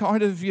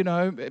kind of, you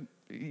know,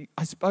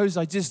 I suppose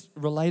I just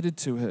related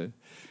to her.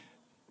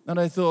 And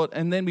I thought,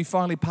 and then we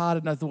finally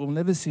parted and I thought, we'll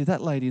never see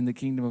that lady in the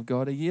kingdom of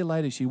God. A year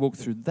later, she walked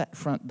through that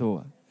front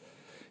door.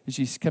 And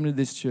she's come to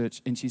this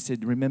church and she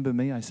said, remember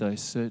me? I said, I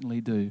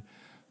certainly do.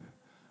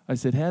 I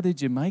said, how did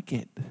you make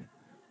it?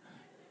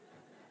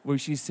 Well,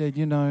 she said,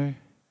 you know,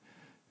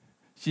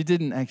 she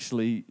didn't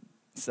actually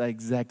say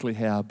exactly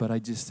how, but I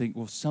just think,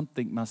 well,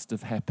 something must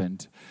have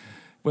happened.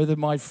 Whether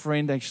my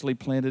friend actually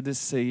planted a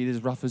seed,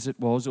 as rough as it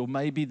was, or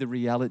maybe the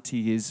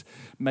reality is,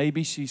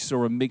 maybe she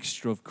saw a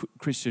mixture of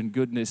Christian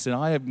goodness. And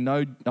I am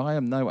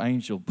no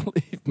angel,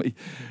 believe me,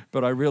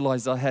 but I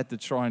realized I had to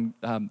try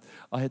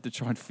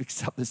and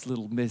fix up this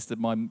little mess that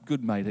my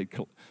good mate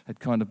had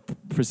kind of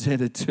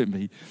presented to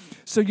me.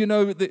 So you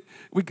know,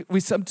 we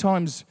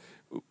sometimes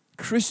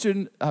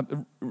Christian,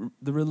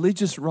 the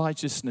religious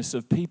righteousness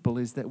of people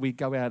is that we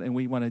go out and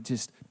we want to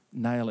just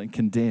nail and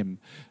condemn.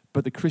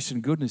 But the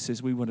Christian goodness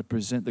is we want to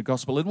present the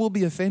gospel. It will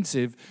be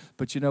offensive,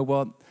 but you know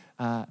what?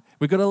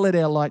 We've got to let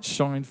our light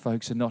shine,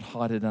 folks, and not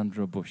hide it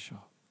under a bushel.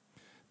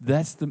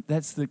 That's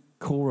the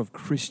core of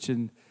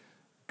Christian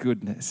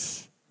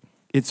goodness.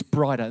 It's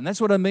brighter. And that's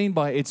what I mean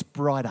by it's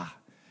brighter.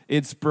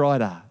 It's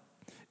brighter.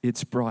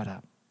 It's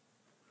brighter.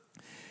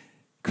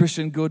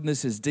 Christian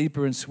goodness is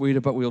deeper and sweeter,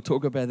 but we'll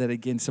talk about that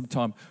again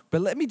sometime.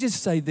 But let me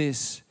just say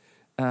this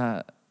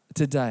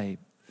today.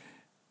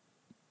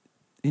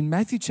 In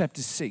Matthew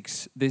chapter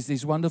 6, there's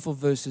these wonderful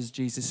verses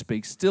Jesus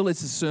speaks. Still,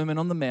 it's a Sermon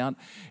on the Mount,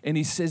 and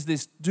he says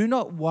this, do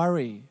not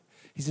worry.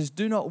 He says,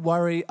 do not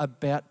worry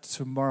about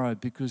tomorrow,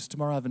 because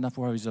tomorrow have enough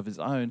worries of his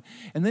own.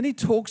 And then he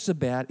talks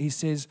about, he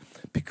says,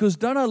 because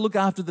don't I look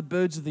after the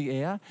birds of the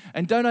air?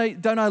 And don't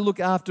I look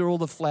after all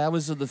the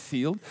flowers of the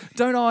field?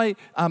 Don't I,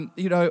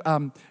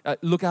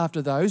 look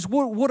after those?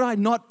 Would I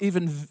not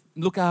even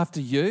look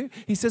after you?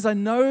 He says, I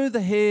know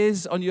the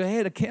hairs on your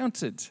head are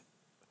counted.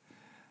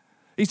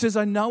 He says,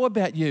 I know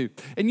about you.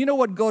 And you know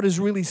what God is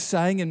really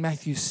saying in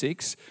Matthew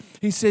 6?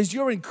 He says,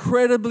 you're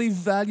incredibly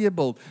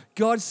valuable.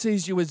 God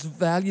sees you as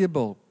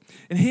valuable.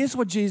 And here's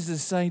what Jesus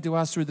is saying to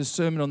us through the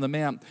Sermon on the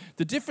Mount.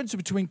 The difference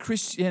between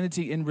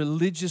Christianity and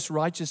religious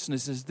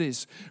righteousness is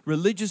this.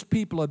 Religious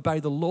people obey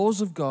the laws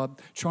of God,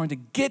 trying to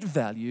get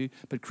value,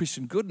 but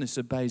Christian goodness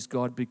obeys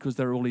God because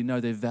they already know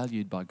they're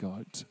valued by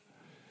God.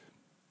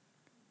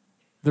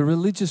 The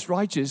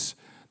religious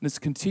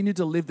continue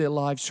to live their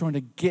lives trying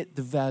to get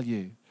the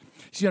value.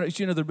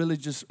 You know the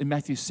religious in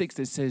Matthew 6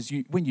 that says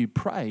when you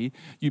pray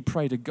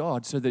to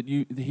God so that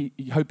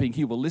hoping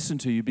He will listen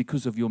to you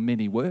because of your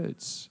many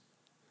words.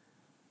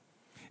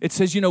 It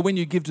says, when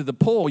you give to the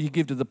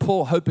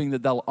poor hoping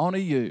that they'll honor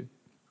you.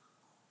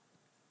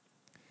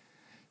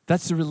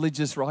 That's the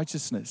religious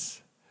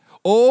righteousness.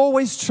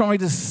 Always trying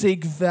to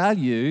seek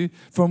value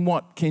from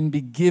what can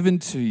be given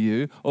to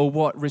you or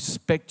what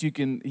respect you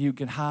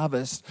can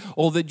harvest,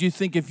 or that you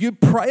think if you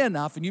pray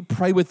enough and you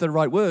pray with the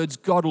right words,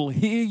 God will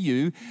hear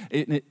you,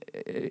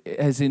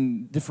 as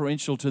in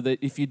differential to that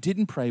if you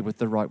didn't pray with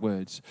the right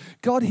words.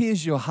 God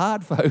hears your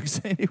heart,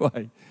 folks,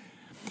 anyway.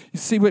 You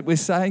see what we're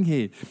saying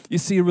here? You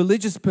see, a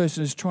religious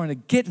person is trying to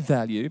get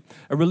value.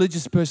 A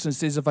religious person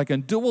says, if I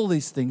can do all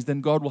these things,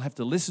 then God will have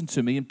to listen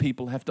to me and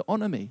people have to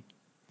honor me.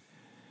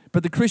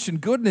 But the Christian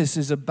goodness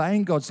is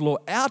obeying God's law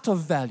out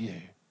of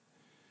value.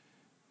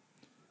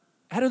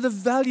 Out of the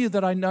value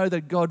that I know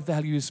that God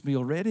values me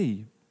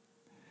already.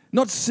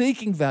 Not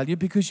seeking value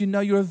because you know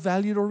you're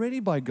valued already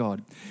by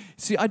God.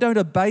 See, I don't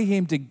obey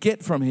Him to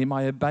get from Him.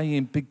 I obey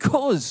Him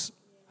because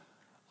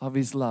of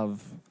His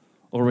love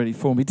already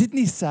for me. Didn't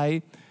He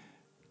say,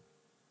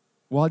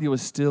 while you were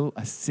still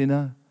a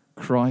sinner,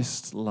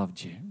 Christ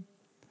loved you? Isn't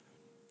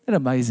that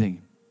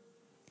amazing?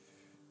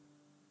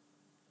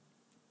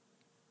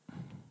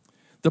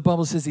 The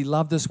Bible says He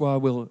loved us while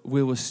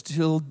we were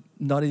still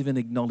not even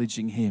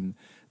acknowledging Him.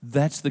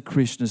 That's the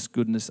Christian's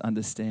goodness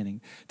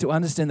understanding. To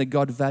understand that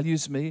God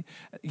values me.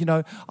 You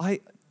know,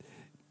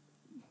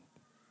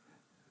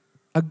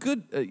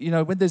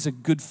 when there's a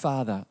good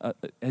father,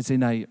 as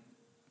in a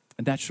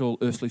natural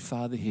earthly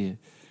father here,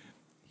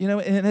 you know,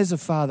 and as a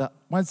father,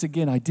 once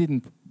again, I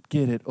didn't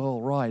get it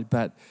all right,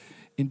 but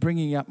in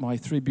bringing up my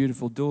 3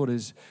 beautiful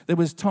daughters, there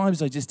was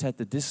times I just had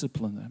to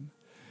discipline them.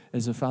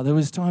 As a father, there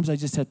was times I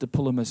just had to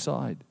pull them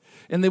aside.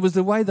 And there was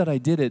the way that I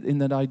did it, in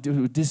that I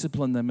would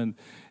discipline them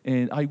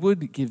and I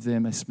would give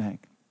them a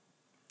smack.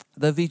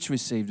 They've each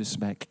received a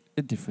smack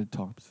at different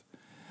times.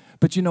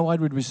 But you know, I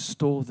would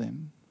restore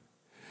them.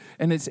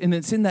 And it's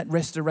in that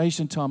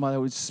restoration time I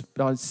would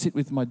sit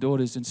with my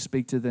daughters and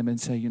speak to them and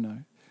say, you know,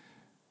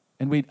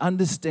 and we'd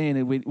understand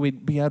and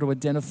we'd be able to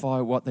identify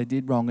what they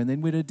did wrong, and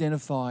then we'd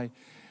identify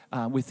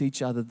with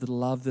each other the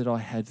love that I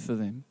had for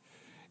them.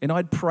 And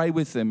I'd pray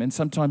with them, and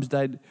sometimes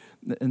I'd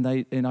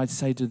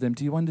say to them,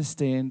 do you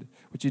understand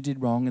what you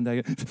did wrong? And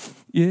they go,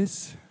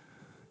 yes.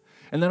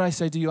 And then I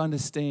say, do you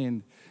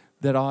understand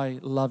that I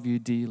love you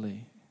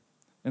dearly?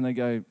 And they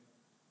go,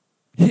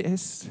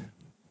 yes.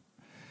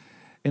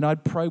 And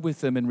I'd pray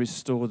with them and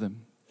restore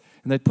them.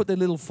 And they'd put their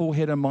little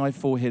forehead on my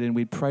forehead, and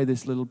we'd pray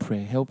this little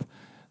prayer. Help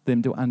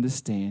them to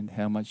understand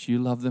how much you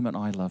love them and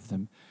I love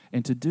them.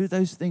 And to do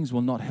those things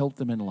will not help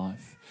them in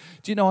life.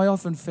 Do you know, I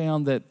often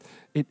found that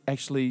it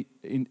actually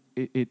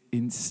it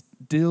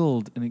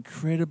instilled an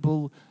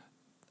incredible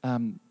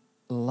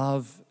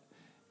love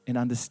and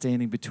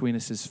understanding between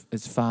us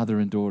as father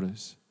and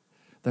daughters,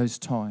 those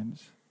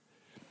times.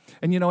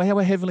 And you know,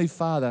 our Heavenly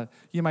Father,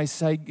 you may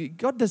say,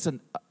 God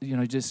doesn't, you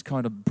know, just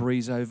kind of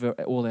breeze over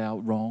all our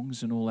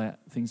wrongs and all our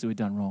things that we've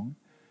done wrong.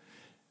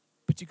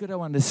 But you've got to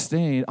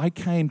understand, I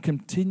came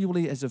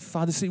continually as a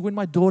father. See, when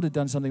my daughter had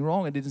done something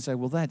wrong, I didn't say,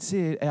 well, that's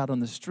it, out on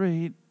the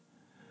street.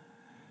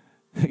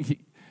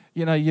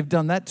 You know, you've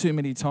done that too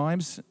many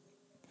times.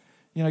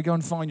 You know, go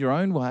and find your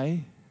own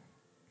way.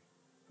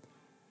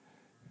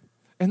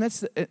 And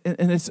it's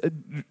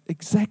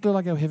exactly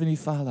like our Heavenly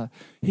Father.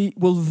 He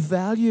will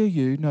value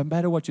you no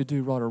matter what you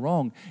do, right or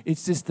wrong.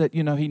 It's just that,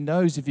 you know, He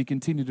knows if you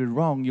continue to do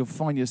wrong, you'll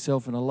find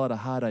yourself in a lot of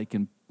heartache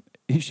and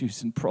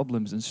issues and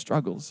problems and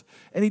struggles.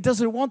 And He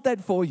doesn't want that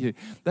for you.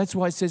 That's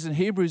why it says in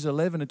Hebrews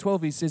 11 and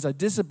 12, He says, I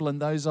discipline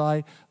those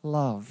I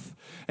love.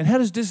 And how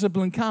does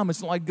discipline come?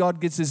 It's not like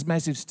God gets this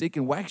massive stick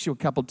and whacks you a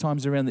couple of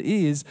times around the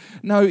ears.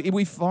 No,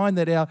 we find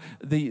that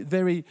the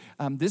very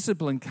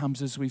discipline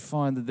comes as we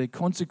find that the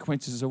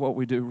consequences of what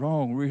we do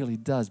wrong really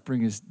does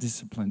bring us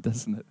discipline,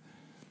 doesn't it?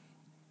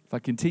 If I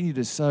continue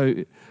to sow,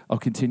 I'll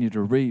continue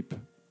to reap.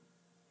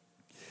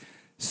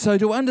 So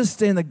to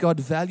understand that God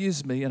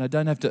values me and I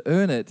don't have to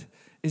earn it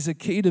is a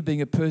key to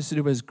being a person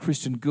who has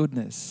Christian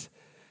goodness.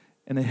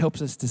 And it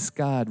helps us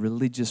discard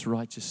religious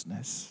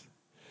righteousness.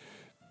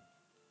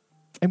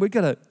 And we've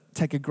got to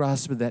take a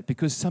grasp of that,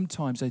 because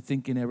sometimes I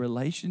think in our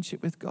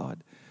relationship with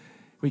God,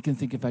 we can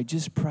think if I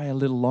just pray a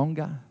little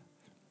longer,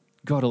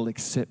 God will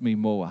accept me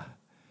more.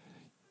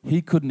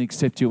 He couldn't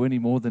accept you any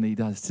more than He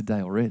does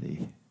today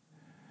already.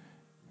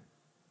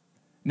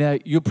 Now,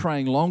 you're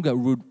praying longer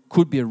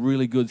could be a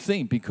really good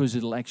thing, because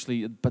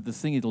but the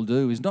thing it'll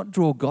do is not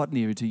draw God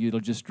nearer to you,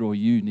 it'll just draw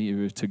you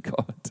nearer to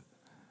God.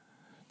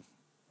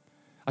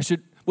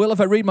 If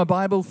I read my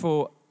Bible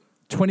for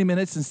 20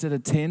 minutes instead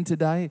of 10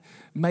 today,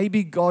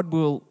 maybe God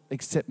will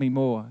accept me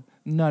more.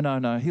 No.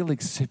 He'll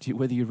accept you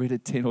whether you read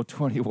it 10 or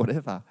 20 or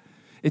whatever.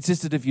 It's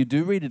just that if you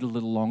do read it a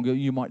little longer,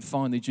 you might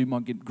find that you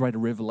might get greater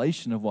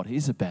revelation of what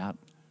He's about.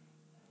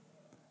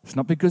 It's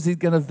not because He's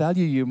going to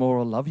value you more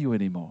or love you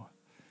anymore.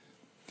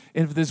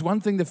 And if there's one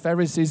thing the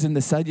Pharisees and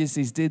the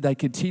Sadducees did, they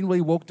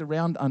continually walked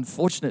around,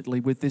 unfortunately,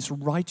 with this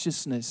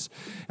righteousness.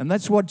 And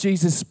that's what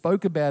Jesus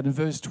spoke about in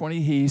verse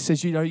 20 here. He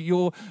says,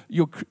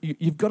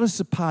 you've got to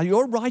surpass,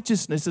 your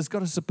righteousness has got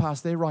to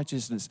surpass their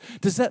righteousness.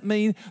 Does that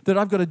mean that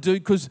I've got to do,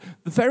 because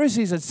the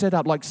Pharisees had set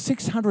up like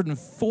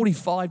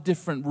 645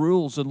 different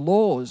rules and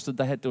laws that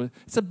they had to,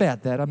 it's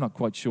about that, I'm not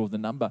quite sure of the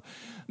number.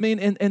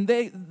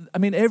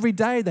 Every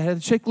day they had a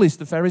checklist.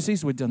 The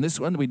Pharisees, we'd done this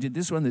one, we did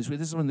this one, this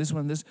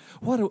one, this.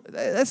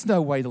 That's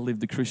no way to live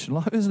the Christian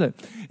life, isn't it?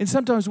 And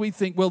sometimes we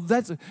think, well,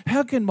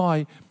 how can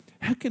my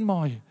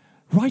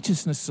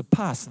righteousness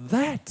surpass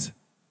that?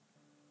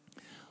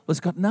 Well, it's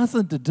got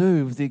nothing to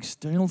do with the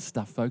external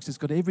stuff, folks. It's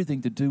got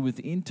everything to do with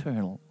the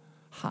internal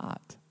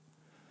heart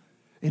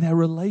in our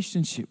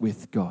relationship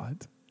with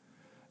God,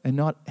 and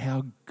not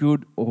how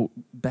good or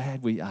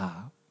bad we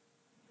are.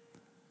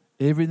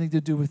 Everything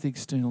to do with the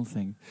external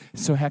thing.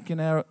 So how can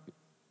our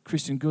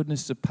Christian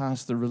goodness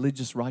surpass the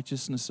religious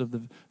righteousness of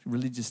the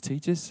religious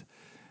teachers?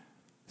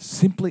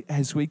 Simply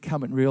as we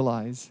come and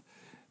realize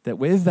that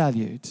we're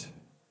valued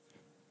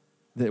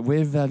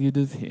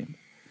of Him.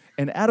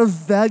 And out of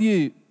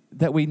value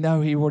that we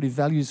know He already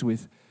values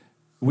with,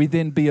 we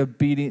then be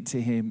obedient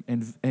to Him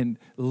and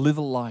live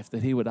a life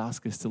that He would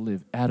ask us to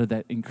live out of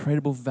that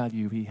incredible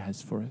value He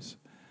has for us.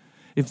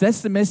 If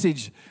that's the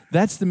message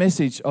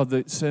of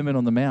the Sermon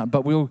on the Mount.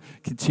 But we'll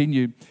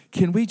continue.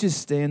 Can we just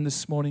stand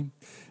this morning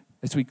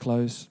as we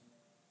close?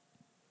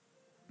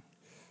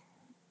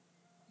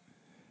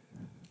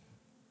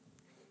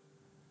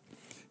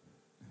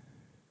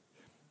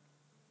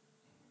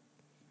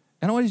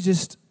 And I want to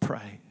just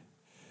pray.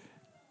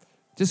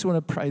 Just want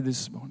to pray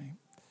this morning.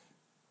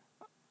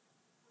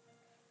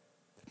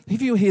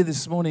 If you're here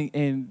this morning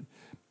and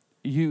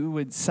you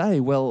would say,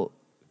 well,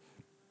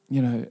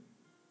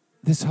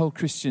 this whole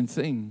Christian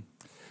thing,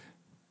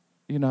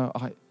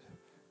 I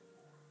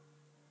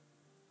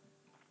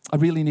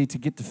really need to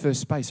get to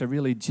first base. I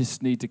really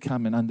just need to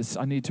come and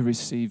I need to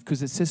receive,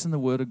 because it says in the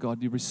Word of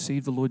God, you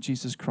receive the Lord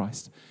Jesus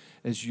Christ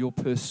as your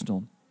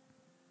personal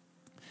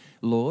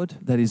Lord,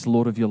 that is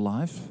Lord of your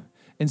life,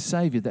 and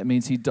Savior. That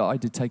means He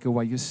died to take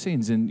away your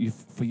sins and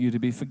for you to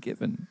be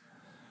forgiven.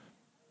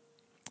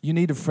 You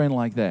need a friend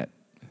like that.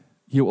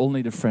 You all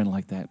need a friend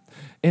like that.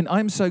 And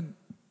I'm so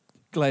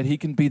glad He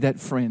can be that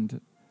friend.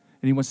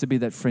 And He wants to be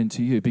that friend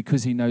to you,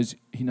 because He knows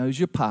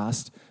your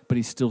past, but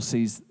He still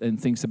sees and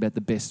thinks about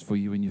the best for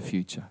you in your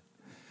future.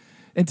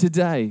 And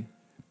today,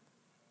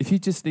 if you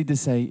just need to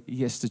say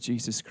yes to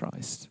Jesus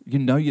Christ, you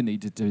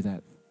need to do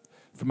that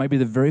for maybe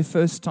the very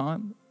first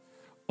time,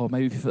 or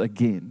maybe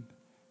again.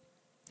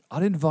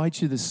 I'd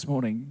invite you this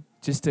morning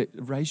just to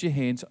raise your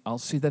hands. I'll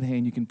see that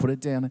hand. You can put it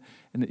down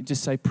and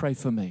just say, pray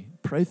for me.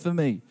 Pray for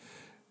me.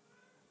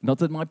 Not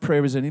that my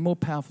prayer is any more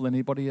powerful than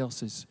anybody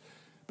else's,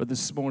 but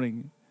this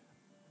morning,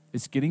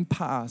 it's getting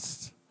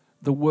past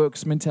the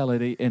works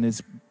mentality and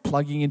is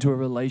plugging into a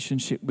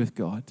relationship with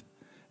God.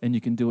 And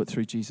you can do it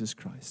through Jesus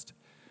Christ.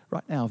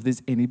 Right now, if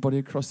there's anybody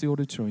across the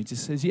auditorium who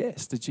just says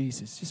yes to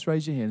Jesus, just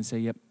raise your hand and say,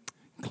 yep,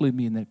 include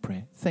me in that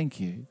prayer. Thank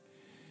you.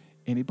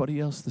 Anybody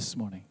else this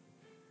morning?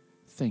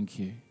 Thank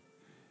you.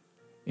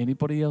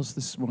 Anybody else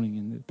this morning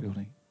in the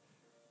building?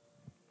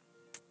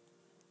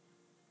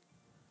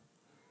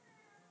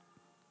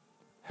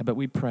 How about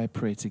we pray a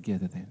prayer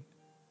together then?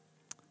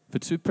 For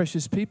two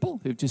precious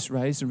people who've just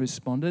raised and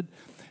responded,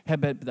 how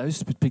about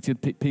those particular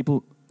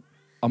people?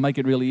 I'll make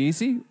it really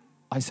easy.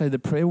 I say the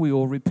prayer, we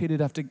all repeat it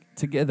after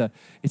together.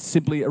 It's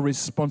simply a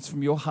response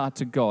from your heart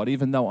to God,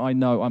 even though I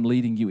know I'm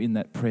leading you in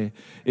that prayer.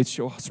 It's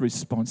your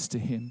response to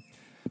Him.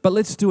 But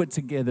let's do it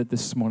together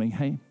this morning,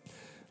 hey?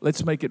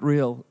 Let's make it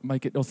real,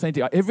 make it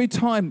authentic. Every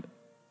time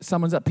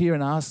someone's up here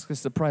and asks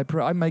us to pray a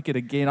prayer, I make it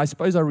again. I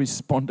suppose I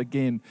respond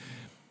again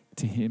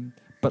to Him.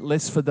 But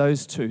let's, for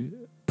those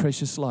two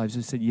precious lives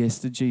who said yes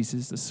to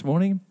Jesus this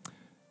morning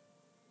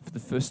for the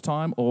first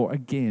time, or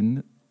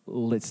again,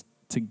 let's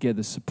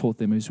together support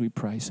them as we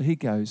pray. So here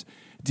goes.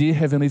 Dear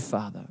Heavenly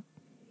Father,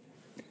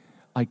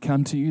 I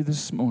come to you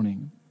this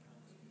morning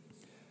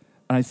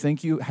and I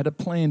thank you had a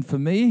plan for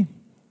me.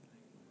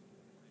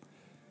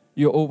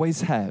 You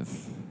always have.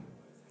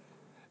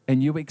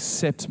 And you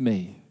accept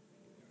me.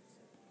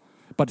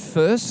 But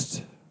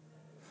first,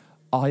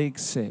 I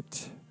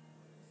accept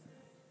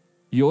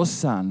your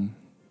Son.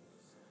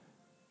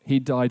 He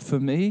died for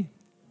me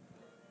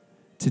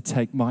to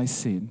take my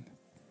sin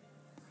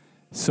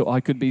so I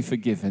could be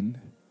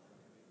forgiven.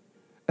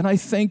 And I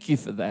thank you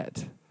for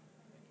that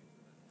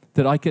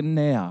I can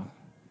now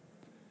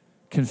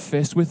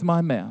confess with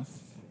my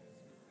mouth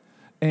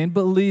and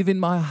believe in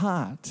my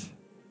heart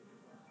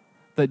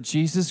that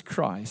Jesus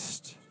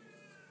Christ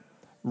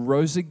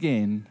rose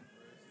again,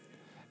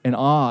 and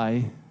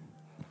I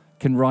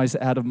can rise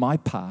out of my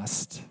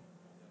past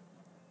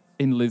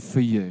and live for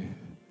you.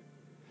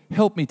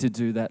 Help me to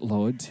do that,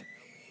 Lord,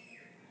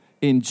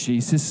 in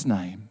Jesus'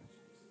 name.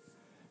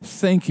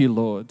 Thank you,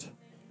 Lord,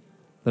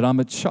 that I'm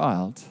a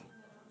child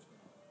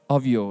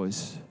of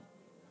yours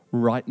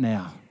right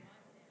now.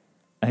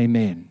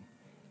 Amen.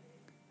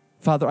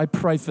 Father, I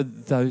pray for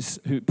those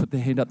who put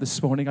their hand up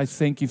this morning. I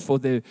thank you for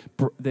their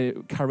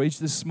courage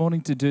this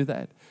morning to do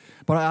that.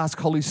 But I ask,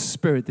 Holy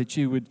Spirit, that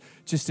you would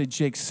just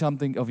inject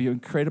something of your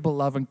incredible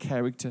love and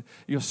character,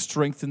 your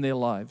strength in their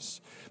lives.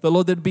 But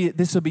Lord,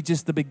 this will be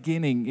just the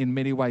beginning in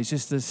many ways,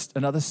 just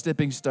another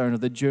stepping stone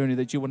of the journey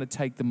that you want to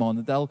take them on,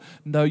 that they'll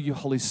know you,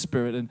 Holy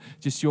Spirit, and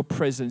just your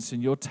presence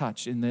and your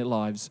touch in their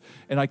lives.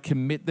 And I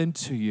commit them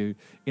to you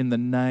in the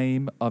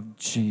name of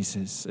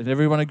Jesus. And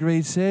everyone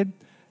agreed, said?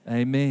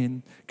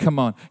 Amen. Come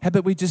on. How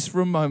about we just for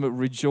a moment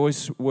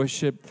rejoice,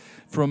 worship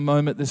for a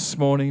moment this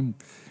morning,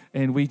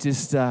 and we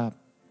just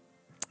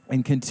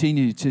and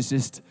continue to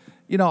just,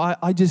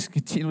 I just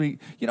continually,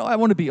 I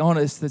want to be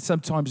honest that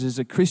sometimes as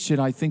a Christian,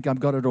 I think I've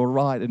got it all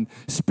right, and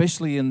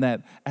especially in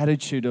that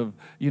attitude of,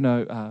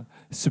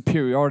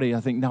 superiority,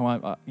 I think, no,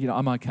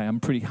 I'm okay, I'm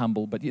pretty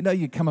humble. But,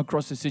 you come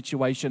across a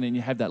situation and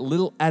you have that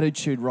little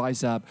attitude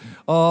rise up.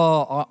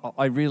 Oh,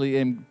 I really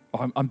am,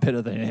 I'm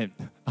better than them.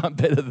 I'm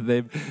better than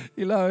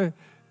them.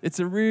 It's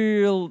a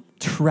real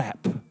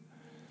trap.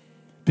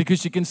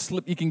 Because you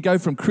can go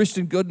from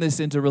Christian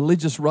goodness into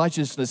religious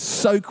righteousness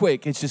so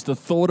quick. It's just a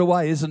thought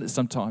away, isn't it,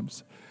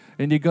 sometimes?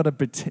 And you've got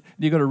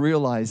to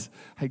realize,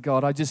 hey,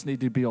 God, I just need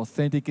to be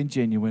authentic and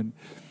genuine.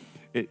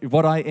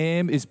 What I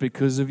am is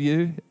because of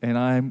you, and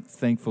I'm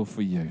thankful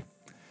for you.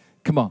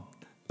 Come on,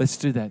 let's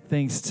do that.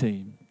 Thanks,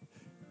 team.